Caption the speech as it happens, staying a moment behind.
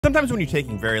Sometimes when you're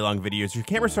taking very long videos, your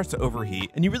camera starts to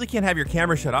overheat, and you really can't have your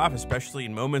camera shut off, especially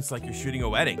in moments like you're shooting a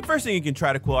wedding. The first thing you can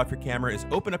try to cool off your camera is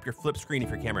open up your flip screen if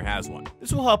your camera has one.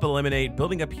 This will help eliminate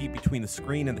building up heat between the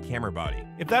screen and the camera body.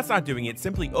 If that's not doing it,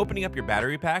 simply opening up your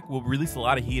battery pack will release a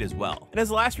lot of heat as well. And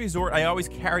as a last resort, I always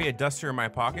carry a duster in my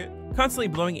pocket. Constantly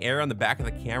blowing air on the back of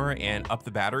the camera and up the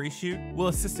battery chute will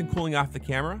assist in cooling off the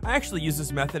camera. I actually used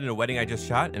this method in a wedding I just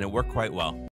shot, and it worked quite well.